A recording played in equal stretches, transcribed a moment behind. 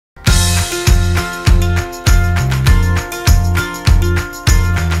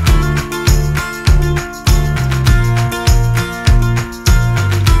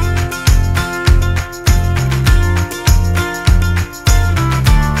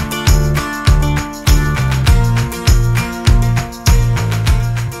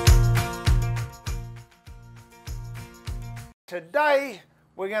Today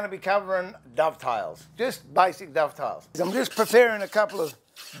we're going to be covering dovetails, just basic dovetails. I'm just preparing a couple of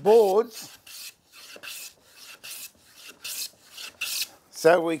boards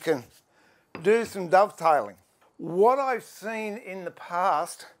so we can do some dovetailing. What I've seen in the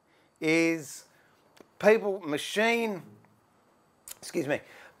past is people machine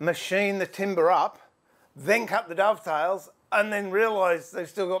the timber up, then cut the dovetails, and then realise they've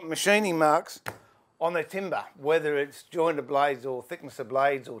still got machining marks on their timber, whether it's joint of blades or thickness of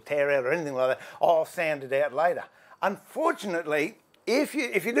blades or tear out or anything like that. I'll sand it out later. Unfortunately, if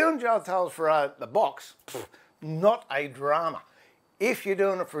you're doing dovetails for a box, not a drama. If you're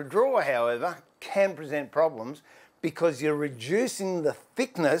doing it for a drawer, however, can present problems because you're reducing the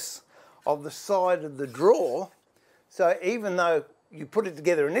thickness of the side of the drawer. So even though you put it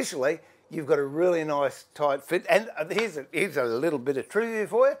together initially, you've got a really nice tight fit. And here's a little bit of trivia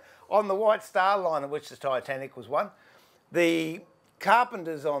for you. On the White Star Line, of which the Titanic was one, the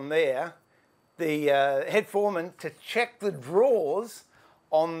carpenters on there, the head foreman, to check the drawers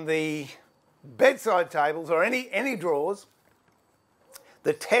on the bedside tables or any drawers,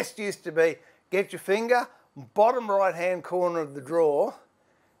 the test used to be get your finger, bottom right hand corner of the drawer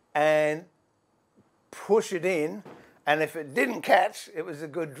and push it in, and if it didn't catch, it was a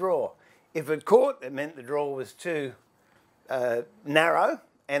good drawer. If it caught, it meant the drawer was too narrow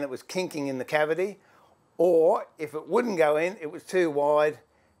and it was kinking in the cavity, or if it wouldn't go in, it was too wide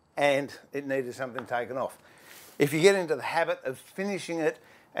and it needed something taken off. If you get into the habit of finishing it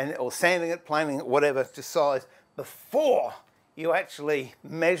or sanding it, planing it, whatever, to size before you actually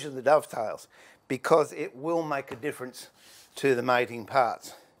measure the dovetails, because it will make a difference to the mating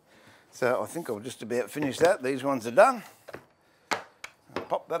parts. So I think I'll just about finish that. These ones are done. I'll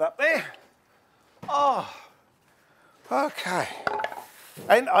pop that up there. Oh, okay.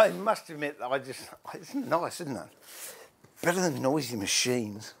 And I must admit, it's nice, isn't it? Better than noisy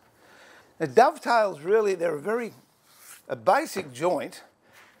machines. Now, dovetails, really, they're a basic joint,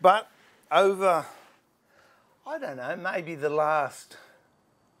 but over, I don't know, maybe the last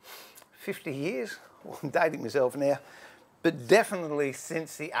 50 years, well, I'm dating myself now, but definitely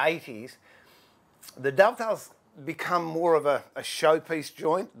since the 80s, the dovetails become more of a showpiece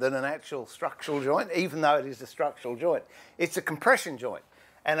joint than an actual structural joint, even though it is a structural joint. It's a compression joint,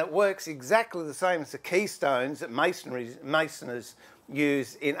 and it works exactly the same as the keystones that masoners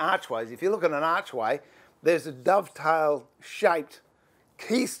use in archways. If you look at an archway, there's a dovetail-shaped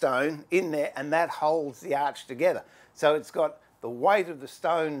keystone in there, and that holds the arch together. So it's got the weight of the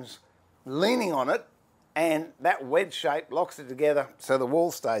stones leaning on it, and that wedge shape locks it together so the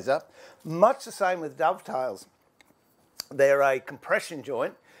wall stays up. Much the same with dovetails. They're a compression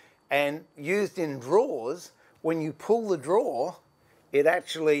joint, and used in drawers, when you pull the drawer, it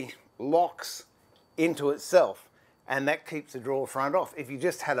actually locks into itself, and that keeps the drawer front off. If you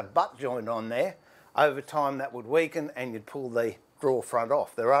just had a butt joint on there, over time that would weaken and you'd pull the drawer front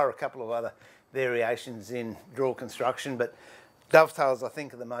off. There are a couple of other variations in drawer construction, but dovetails I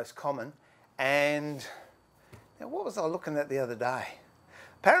think are the most common. And now, what was I looking at the other day?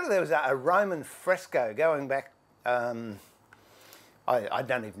 Apparently there was a Roman fresco going back, I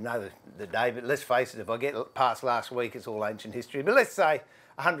don't even know the day, but let's face it, if I get past last week, it's all ancient history. But let's say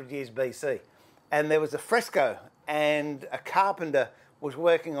 100 years BC. And there was a fresco, and a carpenter was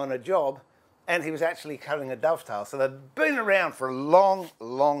working on a job, and he was actually cutting a dovetail. So they've been around for a long,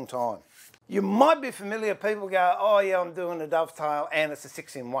 long time. You might be familiar, people go, oh yeah, I'm doing a dovetail, and it's a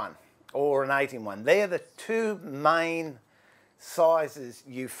 6-in-1 or an 8-in-1. They're the two main sizes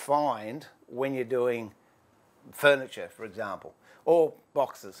you find when you're doing furniture, for example, or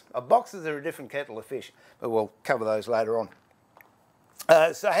boxes. Boxes are a different kettle of fish, but we'll cover those later on.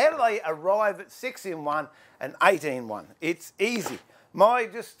 So how do they arrive at 6-in-1 and 8-in-1? It's easy.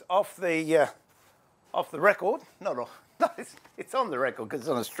 Just off the record, not off, no, it's on the record because it's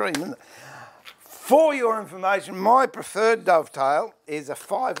on a stream, isn't it? For your information, my preferred dovetail is a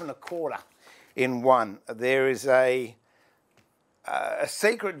 5-1/4-in-1. There is a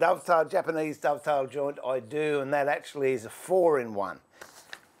secret dovetail, Japanese dovetail joint I do, and that actually is a 4-in-1.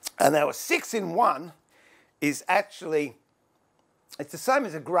 And now a 6-in-1 is actually, it's the same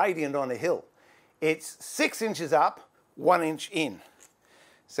as a gradient on a hill. It's 6 inches up, 1 inch in.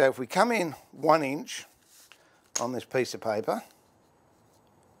 So if we come in 1 inch on this piece of paper,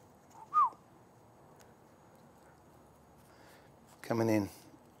 coming in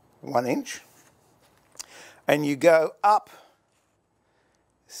 1 inch, and you go up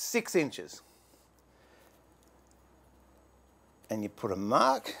 6 inches, and you put a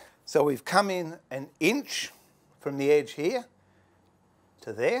mark. So we've come in 1 inch from the edge here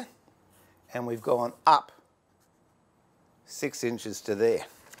to there, and we've gone up 6 inches to there.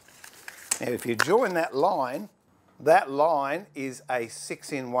 Now if you join that line is a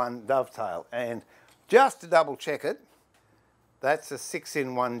 6-in-1 dovetail, and just to double check it, that's a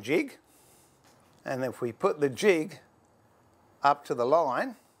 6-in-1 jig, and if we put the jig up to the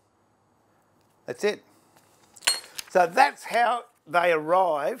line, that's it. So that's how they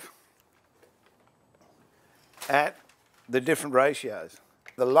arrive at the different ratios.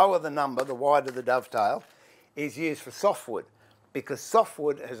 The lower the number, the wider the dovetail, is used for softwood, because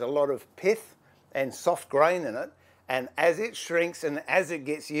softwood has a lot of pith and soft grain in it, and as it shrinks and as it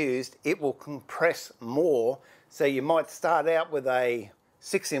gets used, it will compress more. So you might start out with a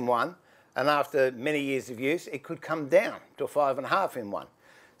 6-in-1, and after many years of use, it could come down to a 5.5-in-1.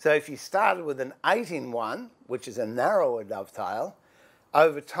 So if you started with an 8-in-1, which is a narrower dovetail,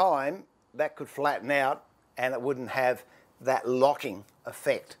 over time, that could flatten out and it wouldn't have that locking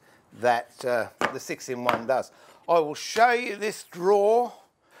effect that the 6-in-1 does. I will show you this drawer.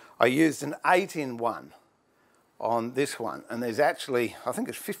 I used an 8-in-1 on this one, and there's actually, I think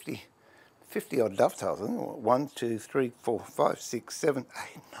it's 50 odd dovetails. I think 1, 2, 3, 4, 5, 6, 7,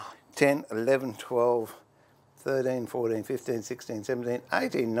 8, 9, 10, 11, 12, 13, 14, 15, 16, 17,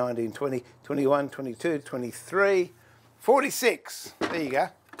 18, 19, 20, 21, 22, 23, 46. There you go.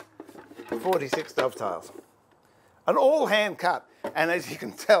 46 dovetails. And all hand cut. And as you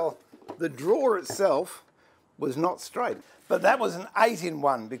can tell, the drawer itself was not straight. But that was an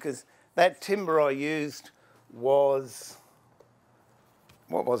 8-in-1, because that timber I used was,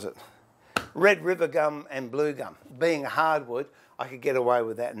 what was it? Red river gum and blue gum. Being a hardwood, I could get away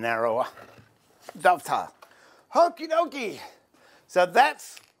with that narrower dovetail. Okie dokie. So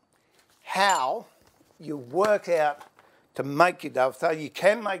that's how you work out to make your dovetail. You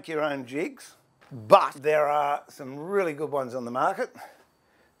can make your own jigs, but there are some really good ones on the market.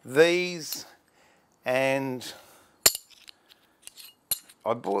 These, and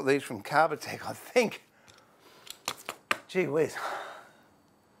I bought these from Carbotech, I think. Gee whiz.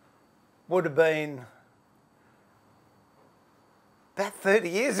 Would have been about 30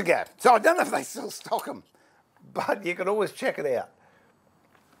 years ago. So I don't know if they still stock them, but you can always check it out.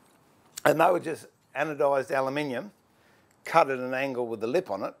 And they were just anodised aluminium, cut at an angle with the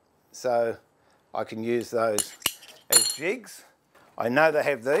lip on it, so I can use those as jigs. I know they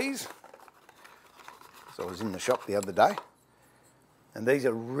have these, so I was in the shop the other day, and these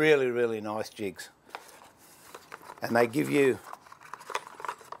are really, really nice jigs. And they give you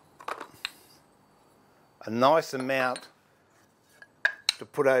a nice amount to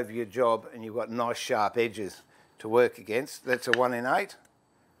put over your job, and you've got nice sharp edges to work against. That's a 1-in-8,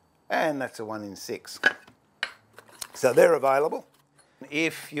 and that's a 1-in-6. So they're available.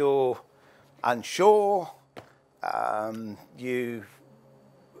 If you're unsure, you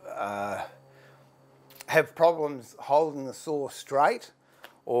have problems holding the saw straight,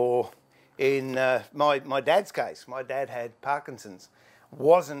 or in my dad's case, my dad had Parkinson's.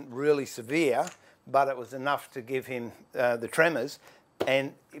 Wasn't really severe, but it was enough to give him the tremors.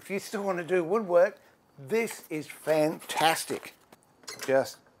 And if you still want to do woodwork, this is fantastic.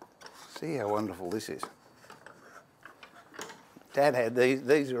 Just see how wonderful this is. Dad had these.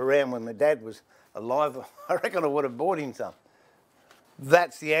 These were around when my dad was alive. I reckon I would have bought him some.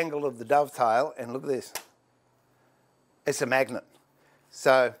 That's the angle of the dovetail, and look at this. It's a magnet.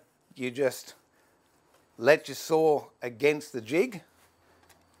 So you just let your saw against the jig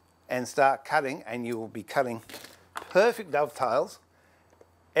and start cutting, and you will be cutting perfect dovetails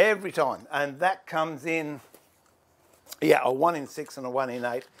every time. And that comes in, yeah, a 1-in-6 and a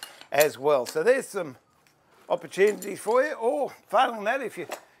 1-in-8 as well. So there's some opportunities for you. Or failing that, if you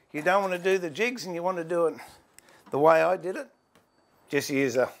don't want to do the jigs and you want to do it the way I did it, just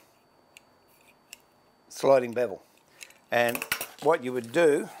use a sliding bevel. And what you would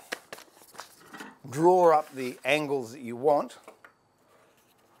do, draw up the angles that you want,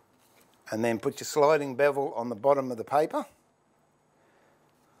 and then put your sliding bevel on the bottom of the paper,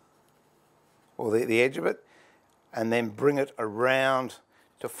 or the edge of it, and then bring it around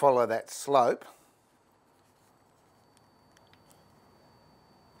to follow that slope.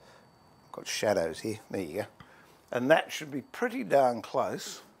 Got shadows here, there you go. And that should be pretty darn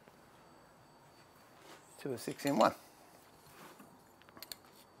close to a 6-in-1.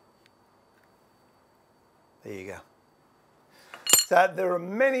 There you go. So there are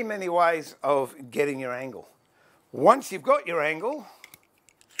many, many ways of getting your angle. Once you've got your angle,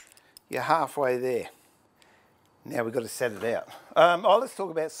 you're halfway there. Now we've got to set it out. Let's talk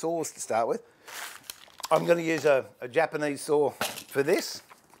about saws to start with. I'm going to use a Japanese saw for this.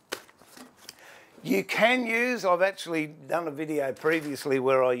 You can use, I've actually done a video previously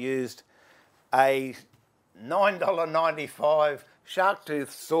where I used a $9.95 shark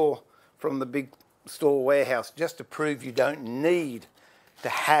tooth saw from the big store warehouse, just to prove you don't need to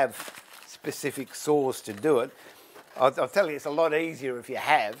have specific saws to do it. I'll tell you, it's a lot easier if you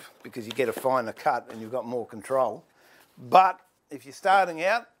have, because you get a finer cut and you've got more control. But if you're starting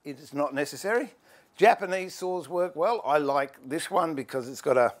out, it is not necessary. Japanese saws work well. I like this one because it's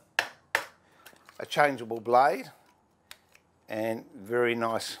got a changeable blade and very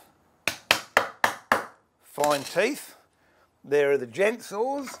nice fine teeth. There are the gent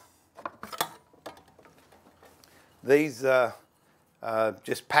saws. These are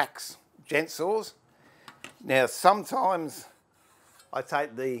just Pax gent saws. Now sometimes I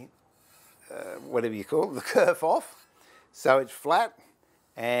take the, whatever you call it, the kerf off, so it's flat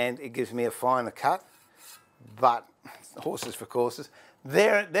and it gives me a finer cut, but horses for courses.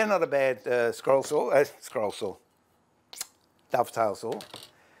 They're not a bad dovetail saw.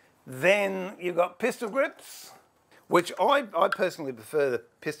 Then you've got pistol grips, which I personally prefer the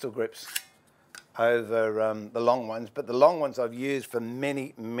pistol grips over the long ones, but the long ones I've used for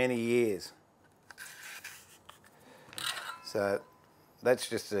many, many years. So that's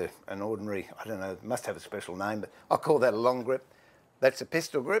just an ordinary, I don't know, it must have a special name, but I'll call that a long grip. That's a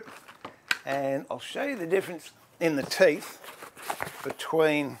pistol grip. And I'll show you the difference in the teeth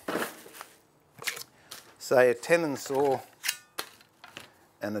between, say, a tenon saw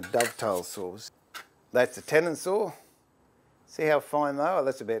and a dovetail saw. That's a tenon saw. See how fine they are?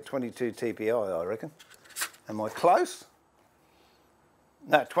 That's about 22 TPI, I reckon. Am I close?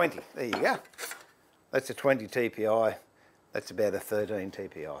 No, 20. There you go. That's a 20 TPI. That's about a 13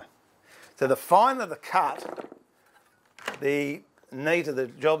 TPI. So the finer the cut, the neater the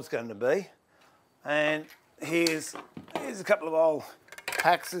job's going to be. And here's a couple of old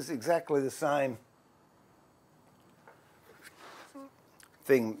Paxes, exactly the same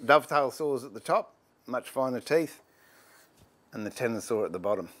thing. Dovetail saws at the top, much finer teeth, and the tenon saw at the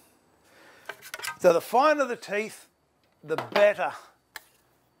bottom. So the finer the teeth, the better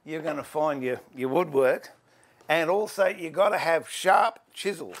you're going to find your woodwork. And also you've got to have sharp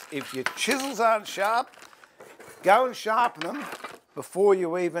chisels. If your chisels aren't sharp, go and sharpen them before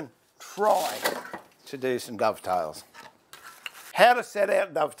you even try to do some dovetails. How to set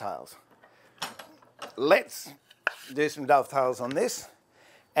out dovetails. Let's do some dovetails on this.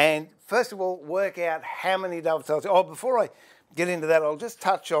 And first of all, work out how many dovetails. Oh, before I get into that, I'll just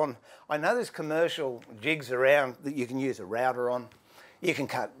touch on, I know there's commercial jigs around that you can use a router on. You can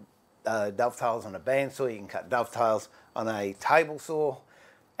cut dovetails on a bandsaw, you can cut dovetails on a table saw,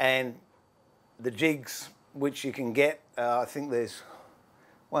 and the jigs which you can get, I think there's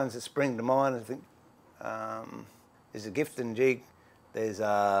ones that spring to mind. I think there's a Gifton jig, there's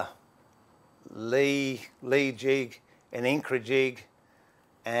a Lee jig, an Incra jig,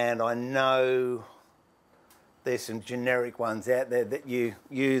 and I know there's some generic ones out there that you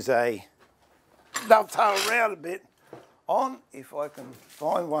use a dovetail router bit on, if I can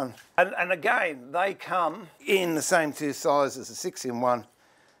find one. And again, they come in the same two sizes, a 6-in-1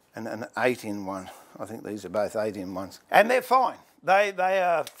 and an 8-in-1. I think these are both 8-in-1s. And they're fine. They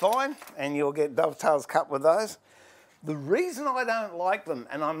are fine, and you'll get dovetails cut with those. The reason I don't like them,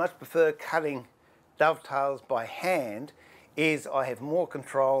 and I much prefer cutting dovetails by hand, is I have more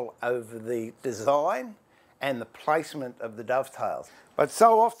control over the design and the placement of the dovetails. But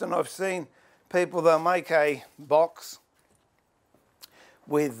so often I've seen people, they'll make a box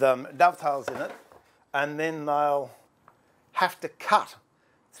with dovetails in it, and then they'll have to cut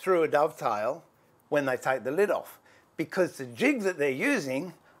through a dovetail when they take the lid off, because the jig that they're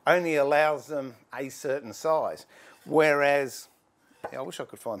using only allows them a certain size. Whereas, I wish I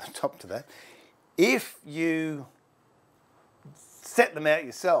could find the top to that, if you set them out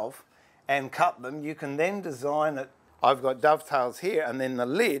yourself and cut them, you can then design it. I've got dovetails here, and then the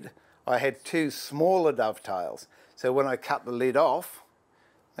lid, I had two smaller dovetails. So when I cut the lid off,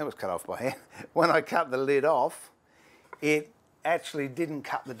 that was cut off by hand. When I cut the lid off, it actually didn't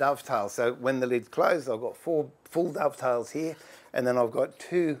cut the dovetail. So when the lid closed, I've got 4 full dovetails here, and then I've got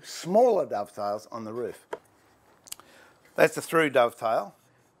 2 smaller dovetails on the roof. That's a through dovetail,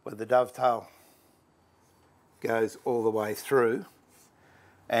 where the dovetail goes all the way through.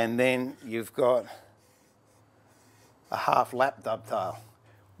 And then you've got a half lap dovetail,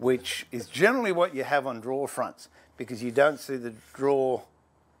 which is generally what you have on drawer fronts, because you don't see the drawer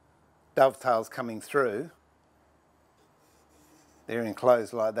dovetails coming through. They're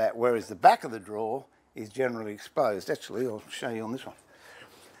enclosed like that, whereas the back of the drawer is generally exposed. Actually, I'll show you on this one.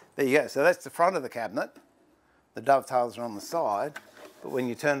 There you go. So that's the front of the cabinet. The dovetails are on the side, but when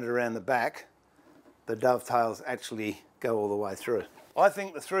you turn it around the back, the dovetails actually go all the way through. I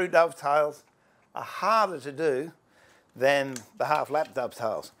think the through dovetails are harder to do than the half lap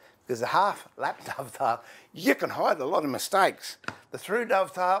dovetails. Because the half lap dovetail, you can hide a lot of mistakes. The through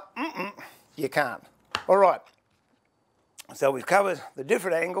dovetail, you can't. All right, so we've covered the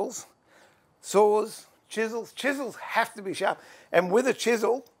different angles, saws, chisels. Chisels have to be sharp. And with a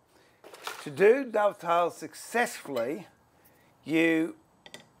chisel, to do dovetails successfully, you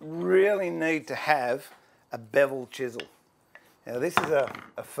really need to have a beveled chisel. Now this is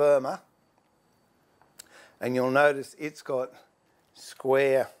a firmer, and you'll notice it's got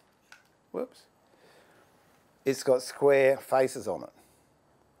square, it's got square faces on it.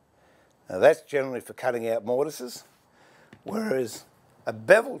 Now that's generally for cutting out mortises, whereas a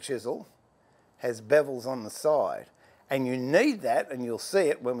bevel chisel has bevels on the side. And you need that, and you'll see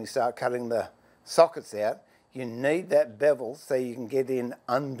it when we start cutting the sockets out, you need that bevel so you can get in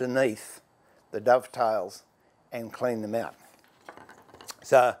underneath the dovetails and clean them out.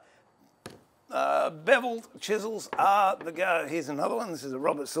 So beveled chisels are the go. Here's another one. This is a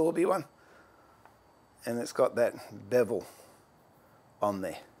Robert Sorby one. And it's got that bevel on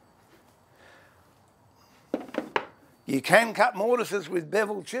there. You can cut mortises with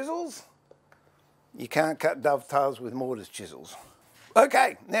beveled chisels. You can't cut dovetails with mortise chisels.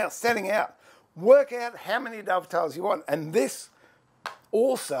 Okay, now setting out. Work out how many dovetails you want. And this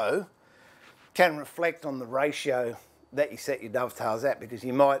also can reflect on the ratio that you set your dovetails at, because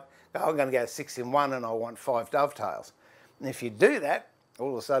you might go, I'm going to go 6 in 1 and I want 5 dovetails. And if you do that,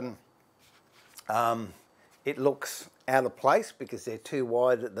 all of a sudden it looks out of place because they're too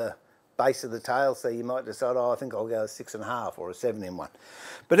wide at the base of the tail, so you might decide, oh, I think I'll go a 6.5 or a 7 in 1.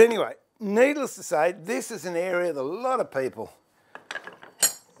 But anyway, needless to say, this is an area that a lot of people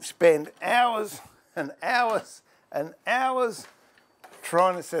spend hours and hours and hours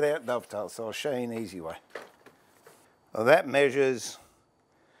trying to set out dovetails. So I'll show you an easy way. Well, that measures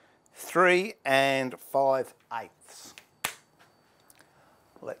 3 5/8.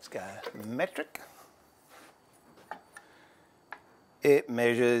 Let's go metric. It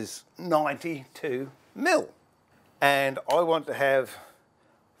measures 92 mil. And I want to have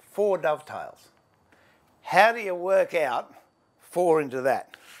 4 dovetails. How do you work out 4 into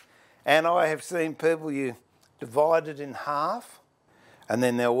that? And I have seen people, you divide it in half and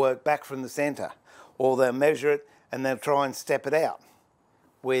then they'll work back from the centre, or they'll measure it and they'll try and step it out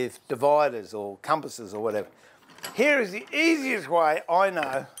with dividers or compasses or whatever. Here is the easiest way I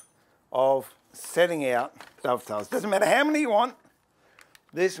know of setting out dovetails. Doesn't matter how many you want,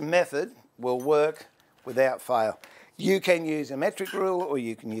 this method will work without fail. You can use a metric ruler or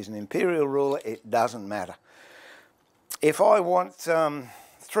you can use an imperial ruler, it doesn't matter. If I want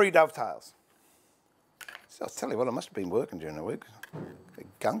 3 dovetails, so I'll tell you what, I must have been working during the week.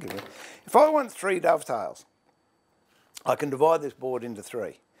 Gunky. If I want 3 dovetails, I can divide this board into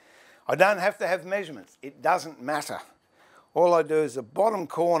 3. I don't have to have measurements, it doesn't matter. All I do is the bottom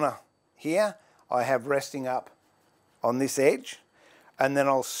corner here, I have resting up on this edge, and then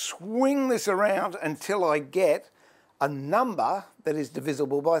I'll swing this around until I get a number that is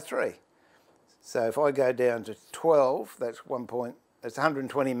divisible by 3. So if I go down to 12, that's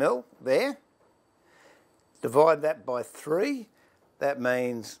 120 mil there. Divide that by 3. That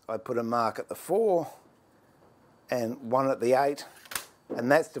means I put a mark at the 4 and 1 at the 8,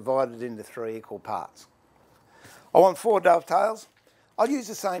 and that's divided into 3 equal parts. I want 4 dovetails. I'll use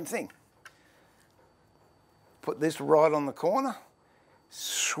the same thing. Put this right on the corner,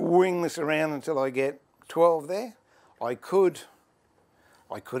 swing this around until I get 12 there. I could,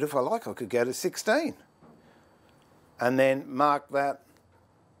 if I like, I could go to 16 and then mark that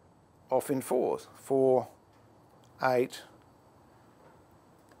off in 4s. 4, 8,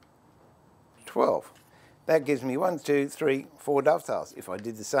 12. That gives me 1, 2, 3, 4 dovetails. If I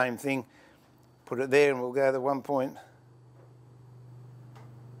did the same thing, put it there and we'll go to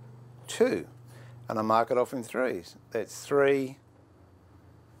 1.2 and I mark it off in 3s. That's 3,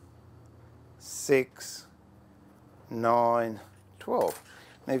 6, 9, 12.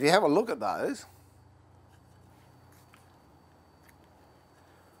 Now if you have a look at those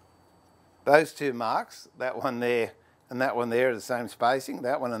 2 marks, that one there and that one there are the same spacing,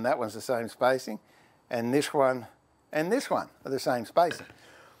 that one and that one's the same spacing, and this one and this one are the same spacing.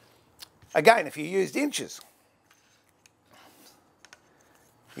 Again, if you used inches,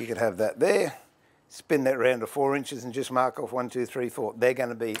 you could have that there, spin that round to 4 inches and just mark off 1, 2, 3, 4. They're going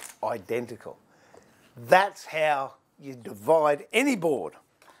to be identical. That's how you divide any board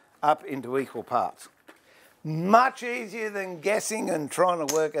up into equal parts. Much easier than guessing and trying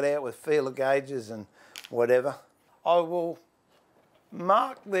to work it out with feeler gauges and whatever. I will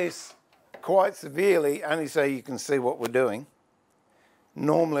mark this quite severely only so you can see what we're doing.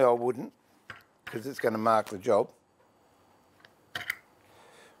 Normally I wouldn't. because it's going to mark the job.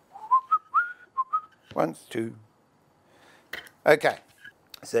 1, 2. Okay,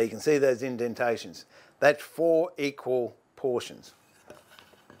 so you can see those indentations. That's 4 equal portions.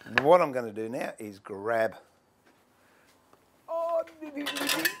 What I'm going to do now is grab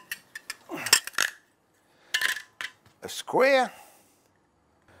a square.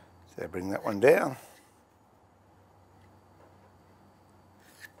 So bring that one down.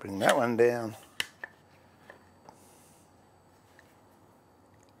 Bring that one down.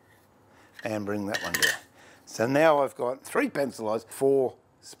 And bring that one down. So now I've got 3 pencil eyes, 4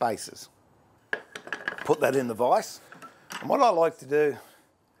 spaces. Put that in the vise. And what I like to do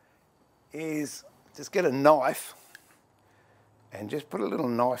is just get a knife and just put a little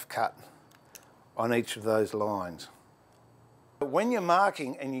knife cut on each of those lines. But when you're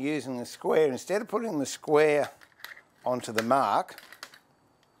marking and you're using the square, instead of putting the square onto the mark,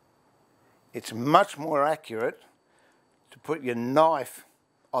 it's much more accurate to put your knife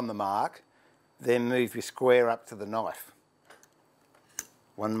on the mark, then move your square up to the knife.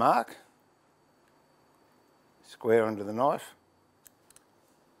 1 mark, square under the knife,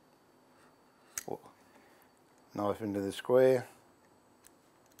 knife into the square.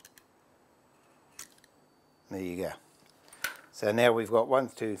 There you go. So now we've got 1,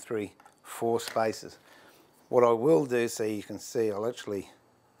 2, 3, 4 spaces. What I will do, so you can see, I'll actually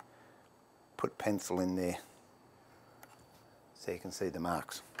put pencil in there so you can see the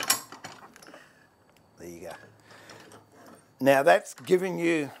marks. There you go. Now that's giving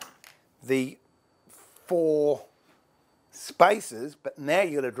you the 4 spaces, but now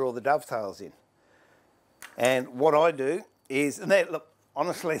you've got to draw the dovetails in. And what I do is, and that, look,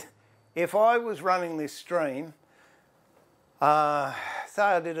 honestly, if I was running this stream, say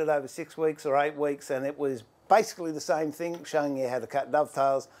I did it over 6 weeks or 8 weeks, and it was basically the same thing, showing you how to cut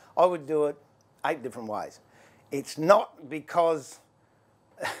dovetails, I would do it 8 different ways. It's not because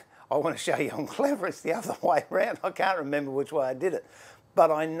I want to show you I'm clever, it's the other way around. I can't remember which way I did it.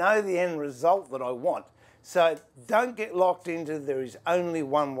 But I know the end result that I want. So don't get locked into there is only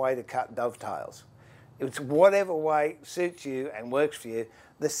one way to cut dovetails. It's whatever way suits you and works for you.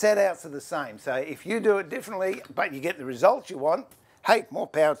 The set-outs are the same. So if you do it differently, but you get the results you want, hey, more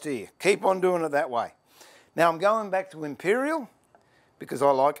power to you. Keep on doing it that way. Now I'm going back to imperial because I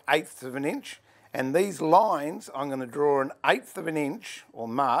like 1/8 of an inch. And these lines, I'm going to draw an 1/8 of an inch, or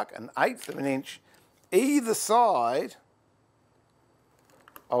mark an 1/8 of an inch, either side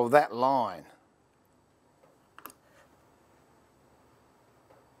of that line.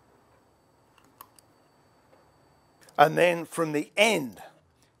 And then from the end,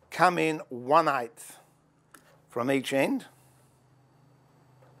 come in 1/8 from each end.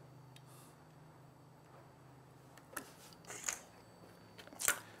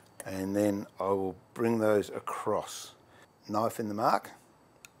 And then I will bring those across. Knife in the mark,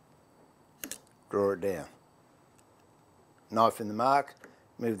 draw it down. Knife in the mark,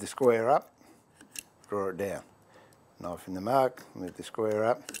 move the square up, draw it down. Knife in the mark, move the square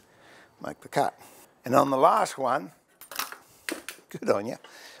up, make the cut. And on the last one, good on you.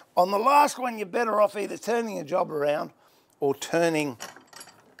 On the last one, you're better off either turning your job around or turning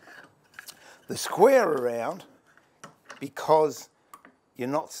the square around, because you're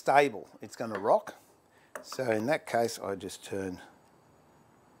not stable. It's going to rock. So in that case, I just turn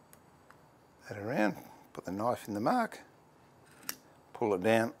that around, put the knife in the mark, pull it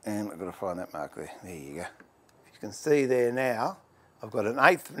down, and I've got to find that mark there. There you go. You can see there now, I've got an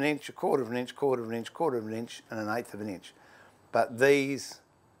 1/8 of an inch, a 1/4 of an inch, 1/4 of an inch, 1/4 of an inch, and an 1/8 of an inch. But these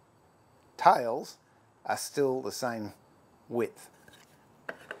tails are still the same width.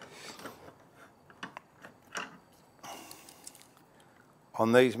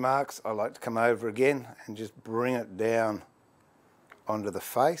 On these marks, I like to come over again and just bring it down onto the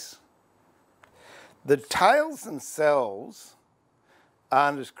face. The tails themselves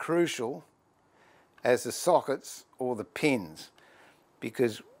aren't as crucial as the sockets or the pins,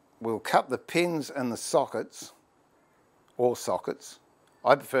 because we'll cut the pins and the sockets, or sockets.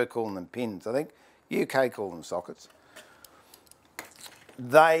 I prefer calling them pins. I think UK call them sockets.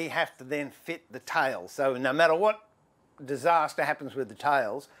 They have to then fit the tail. So no matter what disaster happens with the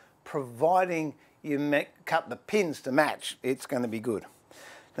tails, providing you cut the pins to match, it's going to be good.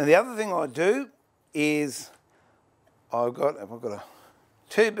 Now the other thing I do is I've got a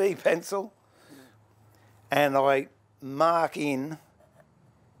 2B pencil, and I mark in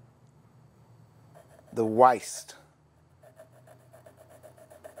the waist,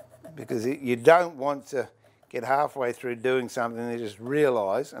 because you don't want to get halfway through doing something and just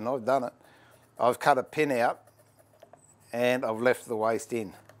realise, and I've done it, I've cut a pin out and I've left the waist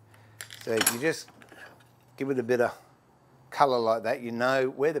in. So if you just give it a bit of colour like that, you know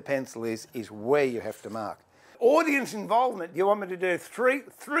where the pencil is where you have to mark. Audience involvement, do you want me to do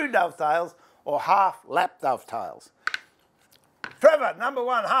through dovetails or half lap dovetails? Trevor, number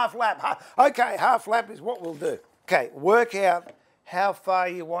one, half lap. Okay, half lap is what we'll do. Okay, work out how far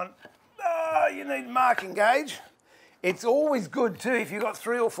you want. You need marking gauge. It's always good too if you've got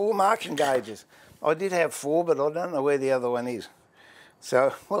 3 or 4 marking gauges. I did have 4, but I don't know where the other one is.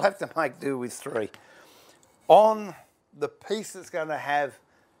 So we'll have to make do with 3. On the piece that's going to have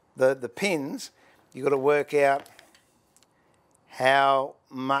the pins, you've got to work out how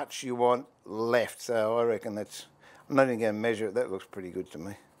much you want left. So I reckon that's, I'm not even going to measure it, that looks pretty good to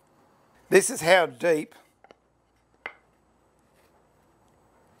me. This is how deep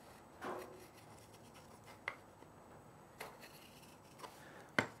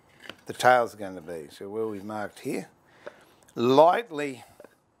the tails are going to be. So where we've marked here, lightly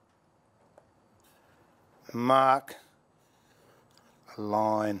mark a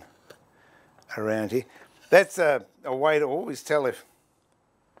line around here. That's a way to always tell if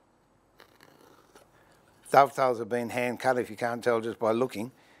dovetails have been hand cut, if you can't tell just by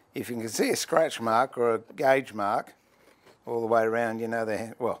looking. If you can see a scratch mark or a gauge mark all the way around, you know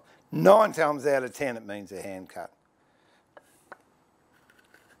they're, well, 9 times out of 10 it means they're hand cut.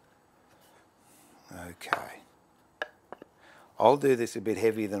 Okay. I'll do this a bit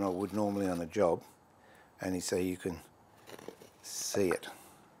heavier than I would normally on a job, only so you can see it.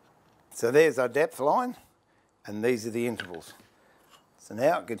 So there's our depth line, and these are the intervals. So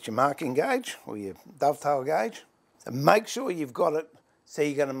now get your marking gauge, or your dovetail gauge. So make sure you've got it, so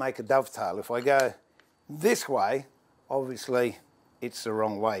you're going to make a dovetail. If I go this way, obviously it's the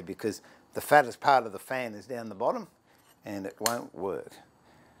wrong way, because the fattest part of the fan is down the bottom, and it won't work.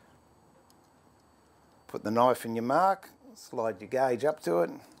 Put the knife in your mark, slide your gauge up to it,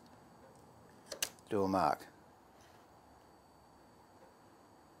 do a mark.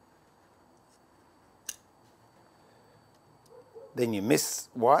 Then you miss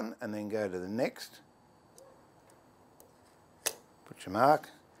one and then go to the next. Put your mark,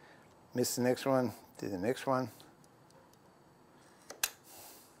 miss the next one, do the next one.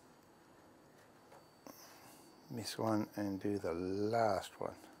 Miss one and do the last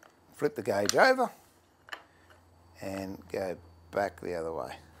one. Flip the gauge over and go back the other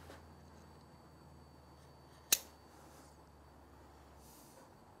way.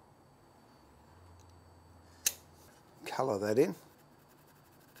 Colour that in.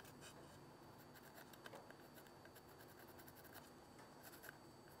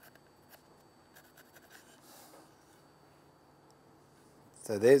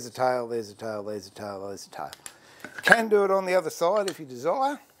 So there's the tail, there's the tail, there's the tail, there's the tail. You can do it on the other side if you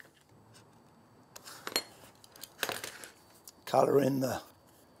desire. Colour in the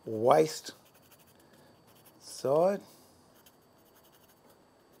waist side.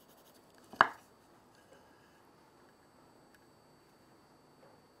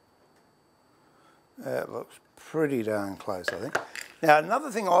 That looks pretty darn close, I think. Now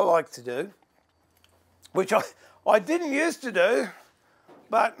another thing I like to do, which I didn't used to do,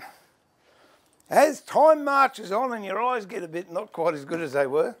 but as time marches on and your eyes get a bit not quite as good as they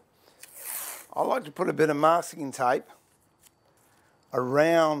were, I like to put a bit of masking tape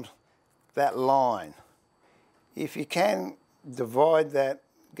around that line. If you can, divide that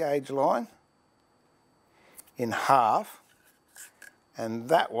gauge line in half, and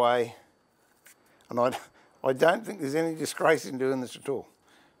that way, and I don't think there's any disgrace in doing this at all.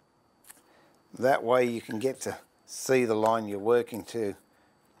 That way you can get to see the line you're working to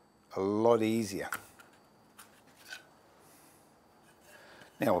a lot easier.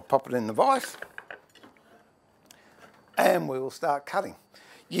 Now we'll pop it in the vise and we will start cutting.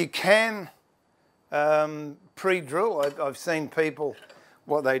 You can pre-drill. I've seen people,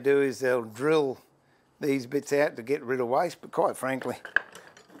 what they do is they'll drill these bits out to get rid of waste, but quite frankly,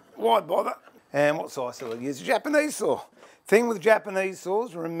 why bother? And what saw I use? A Japanese saw. Thing with Japanese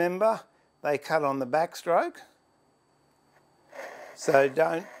saws, remember, they cut on the backstroke. So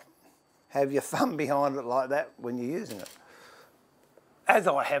don't have your thumb behind it like that when you're using it, as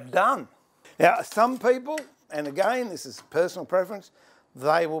I have done. Now, some people, and again, this is personal preference,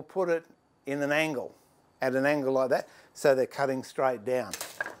 they will put it in an angle, at an angle like that, so they're cutting straight down.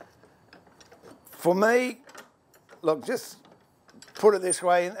 For me, look, just put it this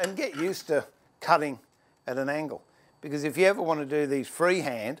way and get used to cutting at an angle. Because if you ever want to do these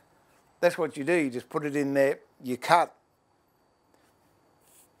freehand, that's what you do. You just put it in there, you cut,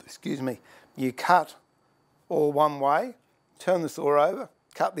 excuse me, you cut all one way, turn the saw over,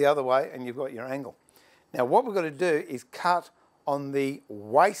 cut the other way, and you've got your angle. Now what we've got to do is cut on the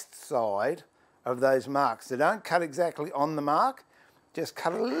waist side of those marks. So don't cut exactly on the mark, just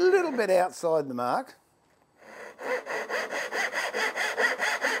cut a little bit outside the mark.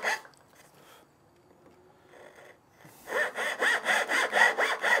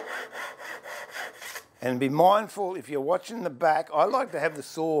 And be mindful if you're watching the back. I like to have the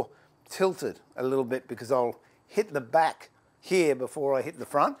saw tilted a little bit because I'll hit the back here before I hit the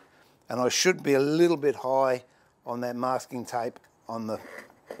front, and I should be a little bit high on that masking tape on the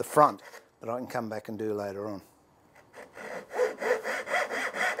front that I can come back and do later on.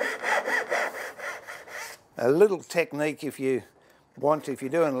 A little technique if you want to, if you're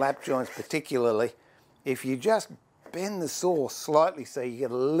doing lap joints particularly, if you just bend the saw slightly so you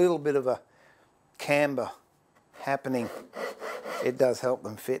get a little bit of a camber happening, it does help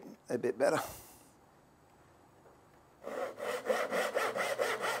them fit a bit better.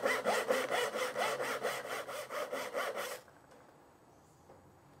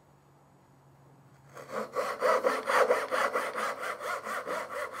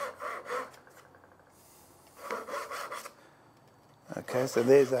 Okay, so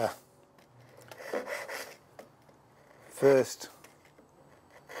there's a first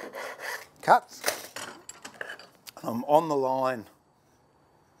cuts. I'm on the line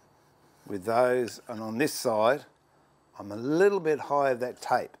with those, and on this side I'm a little bit high of that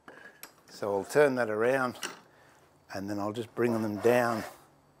tape, so I'll turn that around and then I'll just bring them down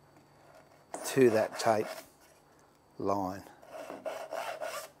to that tape line.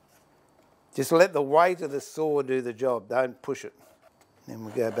 Just let the weight of the saw do the job, don't push it. Then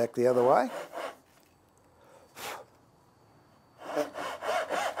we go back the other way.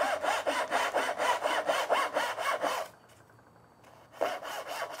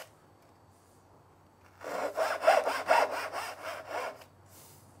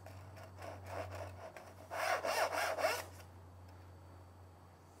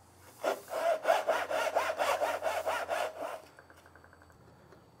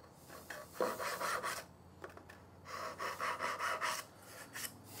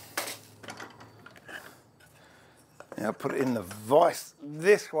 Now put it in the vise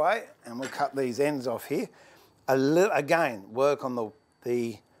this way, and we'll cut these ends off here. Again, work on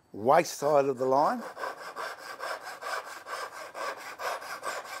the waist side of the line.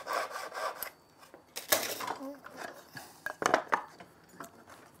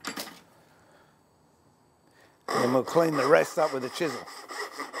 And then we'll clean the rest up with a chisel.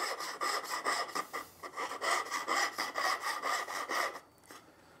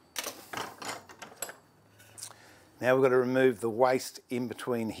 Now we've got to remove the waste in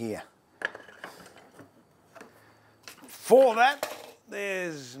between here. For that,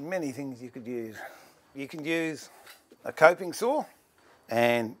 there's many things you could use. You can use a coping saw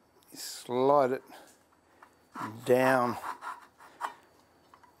and slide it down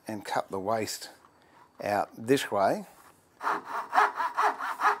and cut the waste out this way.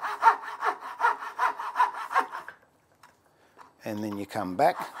 And then you come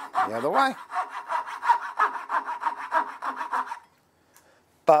back the other way.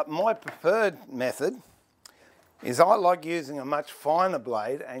 But my preferred method is I like using a much finer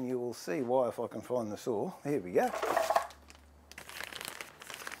blade, and you will see why if I can find the saw. Here we go.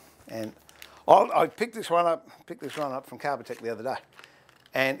 And I picked this one up from Carbotech the other day,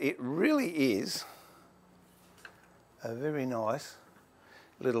 and it really is a very nice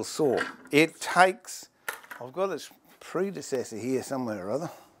little saw. It takes, I've got its predecessor here somewhere or other.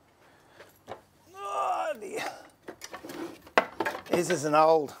 Oh dear. This is an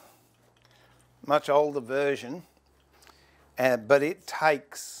old, much older version, but it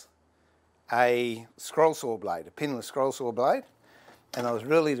takes a scroll saw blade, a pinless scroll saw blade, and I was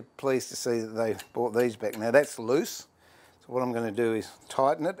really pleased to see that they brought these back. Now that's loose, so what I'm going to do is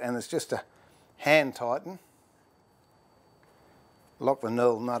tighten it, and it's just a hand tighten. Lock the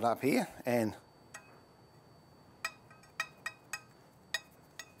knurl nut up here, and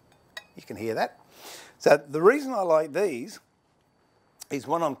you can hear that. So the reason I like these is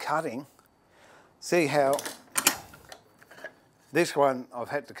when I'm cutting, see how this one I've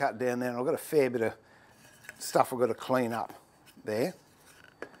had to cut down there, and I've got a fair bit of stuff I've got to clean up there.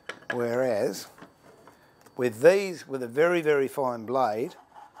 Whereas with these, with a very, very fine blade,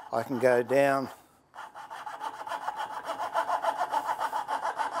 I can go down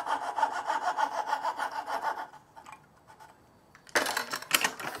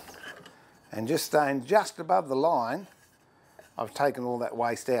and just staying just above the line, I've taken all that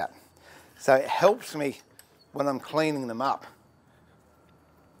waste out. So it helps me when I'm cleaning them up.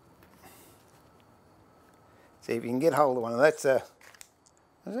 See if you can get hold of one. That's a,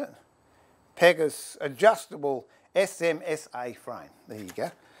 what is it? Pegasus adjustable SMSA frame. There you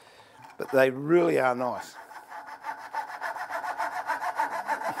go. But they really are nice.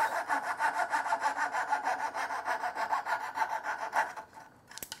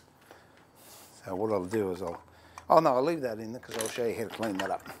 So what I'll do is I'll leave that in there because I'll show you how to clean that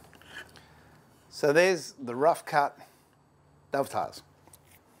up. So there's the rough cut dovetails.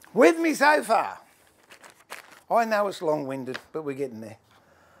 With me so far. I know it's long-winded, but we're getting there.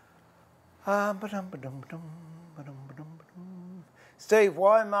 Steve,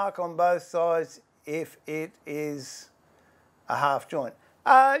 why mark on both sides if it is a half joint?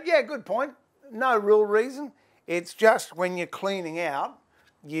 Yeah, good point. No real reason. It's just when you're cleaning out,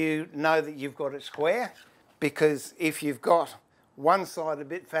 you know that you've got it square, because if you've got one side a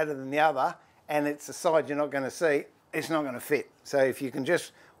bit fatter than the other and it's a side you're not going to see, it's not going to fit. So if you can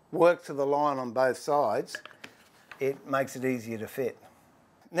just work to the line on both sides, it makes it easier to fit.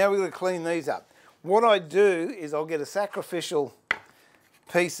 Now we're going to clean these up. What I do is I'll get a sacrificial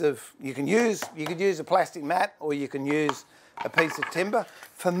piece of, you could use a plastic mat or you can use a piece of timber.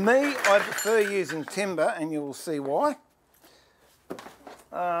 For me, I prefer using timber, and you will see why.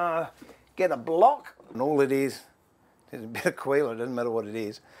 Get a block, and all it is a bit of queel, it doesn't matter what it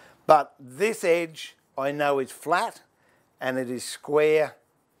is. But this edge I know is flat and it is square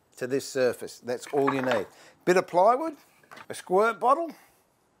to this surface. That's all you need. Bit of plywood, a squirt bottle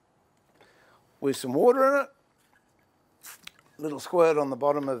with some water in it, little squirt on the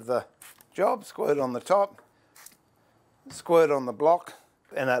bottom of the job, squirt on the top, squirt on the block,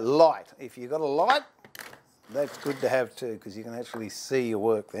 and a light. If you've got a light, that's good to have too, because you can actually see your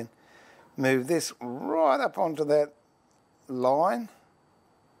work then. Move this right up onto that line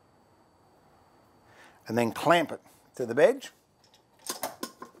and then clamp it to the edge.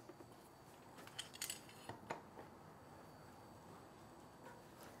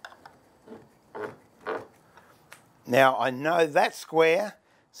 Now I know that's square,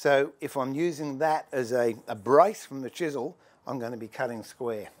 so if I'm using that as a brace from the chisel, I'm going to be cutting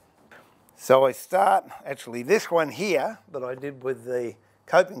square. So I start, actually this one here that I did with the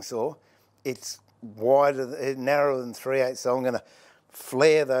coping saw, it's wider, narrower than 3/8, so I'm going to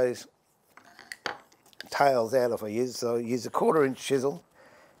flare those tails out if I use. So I use a 1/4 inch chisel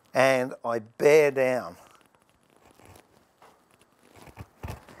and I bear down.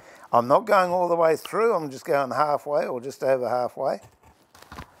 I'm not going all the way through, I'm just going halfway or just over halfway.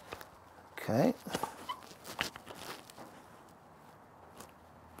 Okay.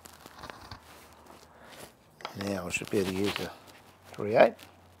 Now I should be able to use a 3/8.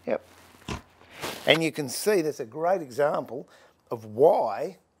 Yep. And you can see that's a great example of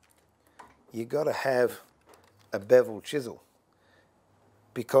why you've got to have a bevel chisel,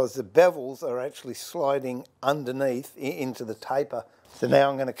 because the bevels are actually sliding underneath into the taper. So now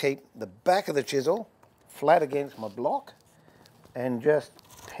I'm going to keep the back of the chisel flat against my block and just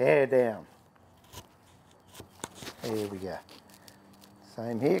pare down. There we go.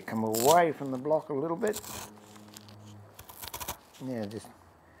 Same here, come away from the block a little bit. Now just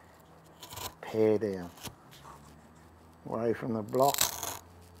pare down. Away from the block.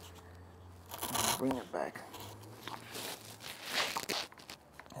 And bring it back.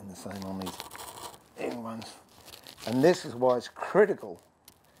 And the same on these end ones. And this is why it's critical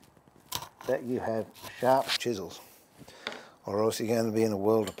that you have sharp chisels, or else you're going to be in a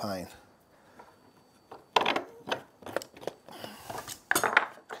world of pain.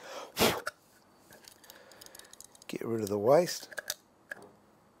 Get rid of the waste.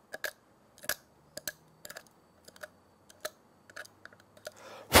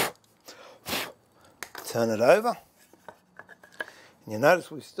 Turn it over. And you notice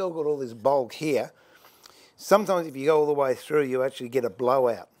we've still got all this bulk here. Sometimes if you go all the way through, you actually get a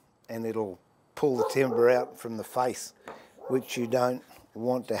blowout and it'll pull the timber out from the face, which you don't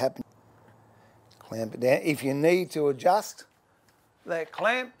want to happen. Clamp it down. If you need to adjust that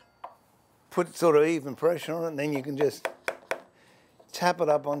clamp, put sort of even pressure on it, and then you can just tap it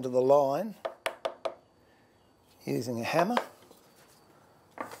up onto the line using a hammer.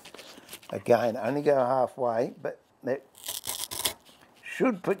 Again, only go halfway, but that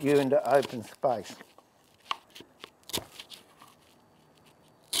should put you into open space.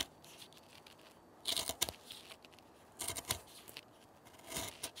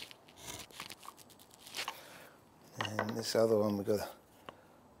 And this other one we've got to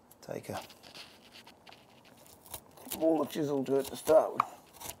take a smaller chisel to it to start with.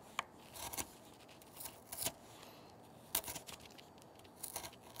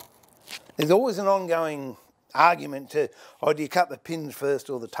 There's always an ongoing argument to, oh, do you cut the pins first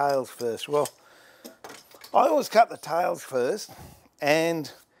or the tails first? Well, I always cut the tails first,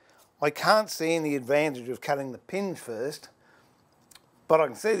 and I can't see any advantage of cutting the pins first, but I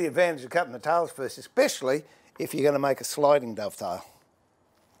can see the advantage of cutting the tails first, especially if you're going to make a sliding dovetail.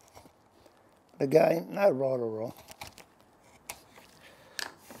 Again, no right or wrong.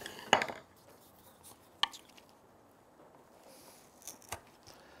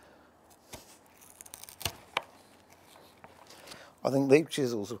 I think these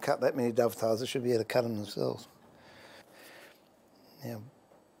chisels have cut that many dovetails, they should be able to cut them themselves. Now,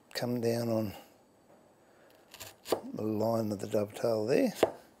 come down on the line of the dovetail there.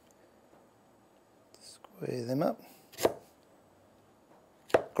 Square them up.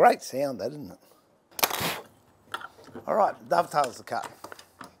 Great sound that, isn't it? All right, dovetails are cut.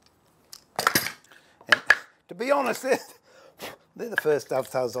 And to be honest, they're the first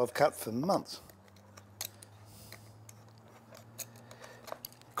dovetails I've cut for months.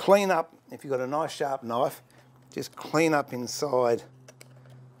 Clean up, if you've got a nice sharp knife, just clean up inside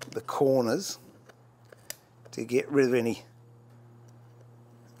the corners to get rid of any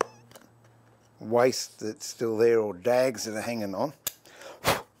waste that's still there or dags that are hanging on.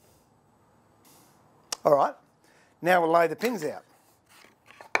 All right, now we'll lay the pins out.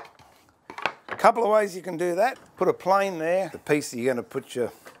 A couple of ways you can do that. Put a plane there, the piece that you're going to put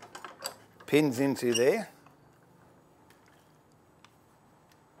your pins into there,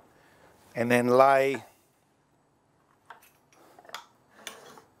 and then lay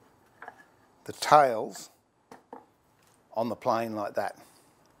the tails on the plane like that.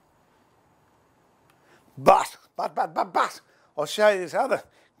 But, I'll show you this other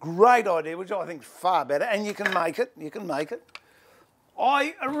great idea, which I think is far better, and you can make it,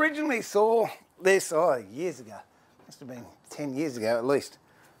 I originally saw this, years ago, must have been 10 years ago at least.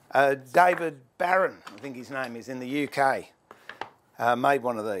 David Barron, I think his name is, in the UK, made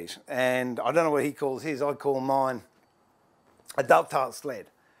one of these. And I don't know what he calls his, I call mine a dovetail sled.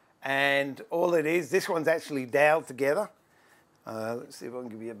 And all it is, this one's actually doweled together. Let's see if I can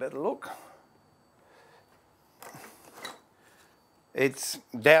give you a better look. It's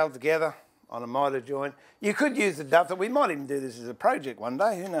doweled together on a miter joint. You could use the dovetail. We might even do this as a project one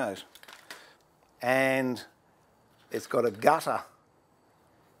day, who knows. And it's got a gutter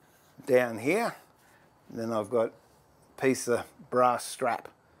down here. And then I've got a piece of brass strap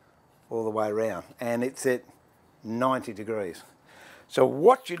all the way around. And it's at 90 degrees. So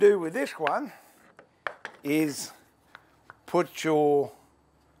what you do with this one is put your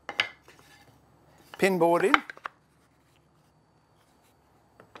pin board in.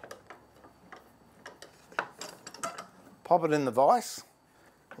 Pop it in the vise,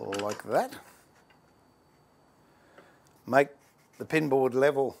 like that. Make the pin board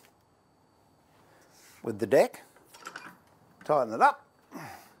level with the deck. Tighten it up.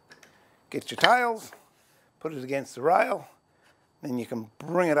 Get your tails, put it against the rail. Then you can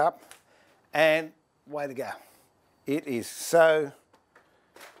bring it up and way to go. It is so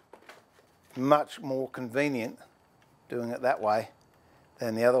much more convenient doing it that way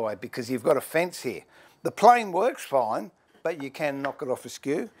than the other way because you've got a fence here. The plane works fine, but you can knock it off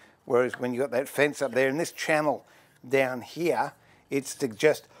askew, whereas when you've got that fence up there and this channel down here, it's to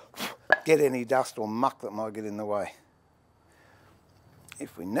just get any dust or muck that might get in the way.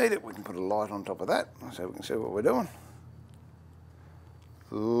 If we need it, we can put a light on top of that so we can see what we're doing.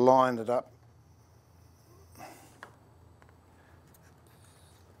 Line it up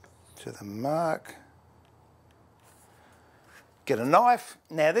to the mark. Get a knife.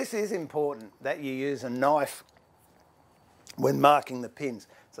 Now this is important that you use a knife when marking the pins.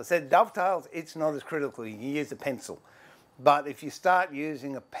 So I said dovetails, it's not as critical. You can use a pencil. But if you start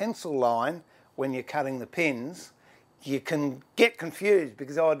using a pencil line when you're cutting the pins, you can get confused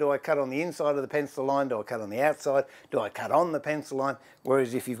because, oh, do I cut on the inside of the pencil line? Do I cut on the outside? Do I cut on the pencil line?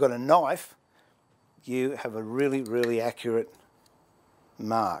 Whereas if you've got a knife, you have a really, really accurate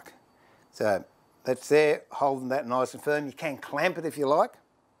mark. So that's there, holding that nice and firm. You can clamp it if you like.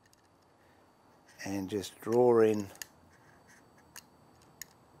 And just draw in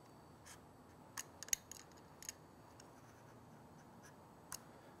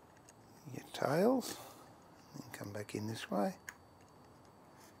your tails. And come back in this way.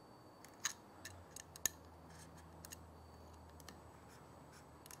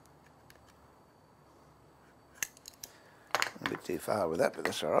 A bit too far with that, but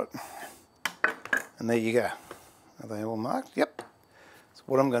that's all right. And there you go. Are they all marked? Yep. So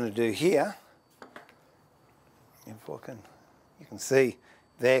what I'm going to do here, if I can, you can see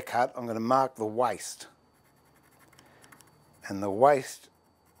they're cut. I'm going to mark the waist. And the waist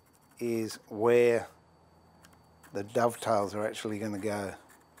is where the dovetails are actually going to go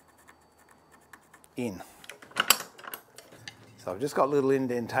in. So I've just got little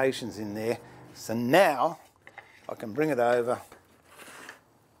indentations in there. So now I can bring it over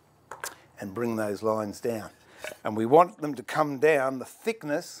and bring those lines down. And we want them to come down the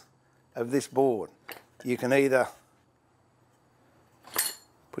thickness of this board. You can either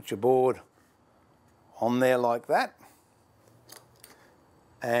put your board on there like that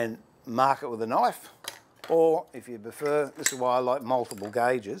and mark it with a knife, or if you prefer, this is why I like multiple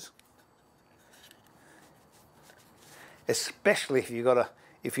gauges, especially if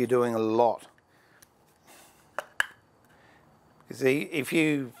you're doing a lot. You see, if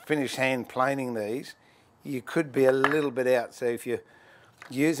you finish hand planing these, you could be a little bit out. So if you're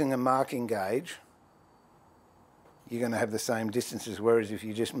using a marking gauge, you're going to have the same distances, whereas if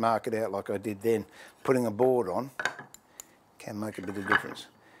you just mark it out like I did then, putting a board on can make a bit of difference.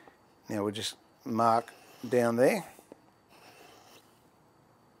 Now we'll just mark down there.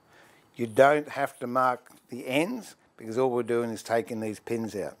 You don't have to mark the ends because all we're doing is taking these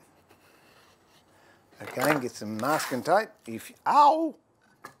pins out. Again, get some masking tape if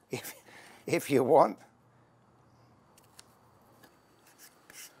you want.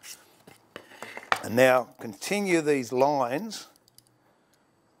 And now continue these lines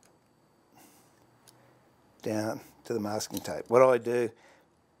down to the masking tape. What I do,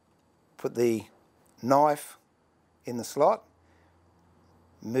 put the knife in the slot,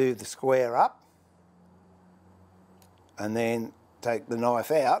 move the square up, and then take the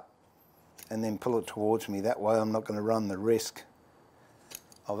knife out and then pull it towards me. That way I'm not going to run the risk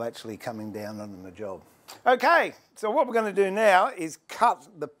of actually coming down on the job. Okay, so what we're going to do now is cut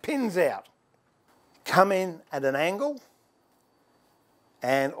the pins out. Come in at an angle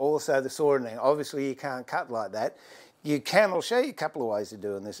and also the saw at an angle. Obviously you can't cut like that. You can, I'll show you a couple of ways of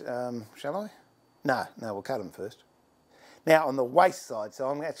doing this. Shall I? No, we'll cut them first. Now on the waste side, so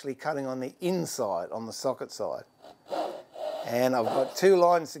I'm actually cutting on the inside, on the socket side. And I've got 2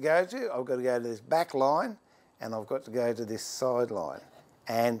 lines to go to. I've got to go to this back line and I've got to go to this side line.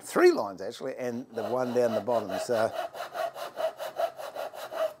 And 3 lines actually, and the one down the bottom. So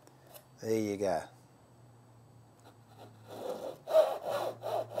there you go.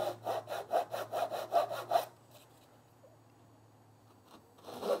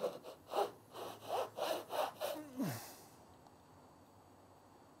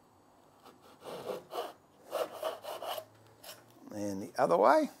 And the other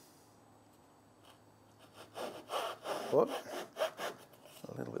way. Whoop.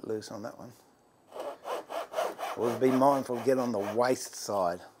 A little bit loose on that one. We'll be mindful to get on the waste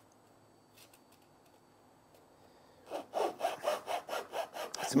side.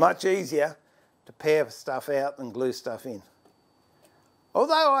 It's much easier to pare stuff out than glue stuff in.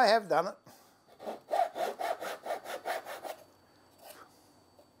 Although I have done it.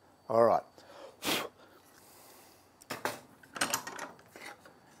 All right.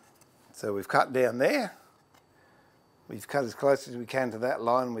 So we've cut down there. We've cut as close as we can to that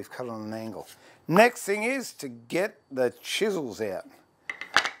line. We've cut on an angle. Next thing is to get the chisels out.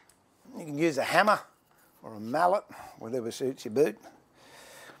 You can use a hammer or a mallet, whatever suits your boot.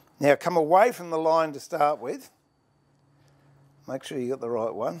 Now come away from the line to start with. Make sure you got the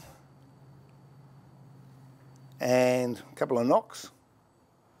right one. And a couple of knocks.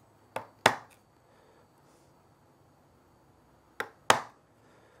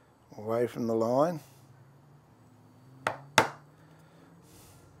 Away from the line.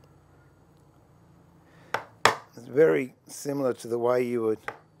 It's very similar to the way you would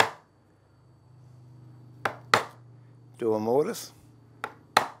do a mortise.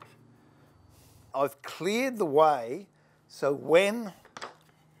 I've cleared the way so when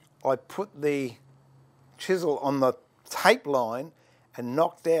I put the chisel on the tape line and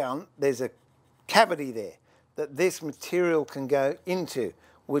knock down, there's a cavity there that this material can go into,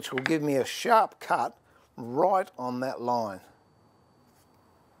 which will give me a sharp cut right on that line.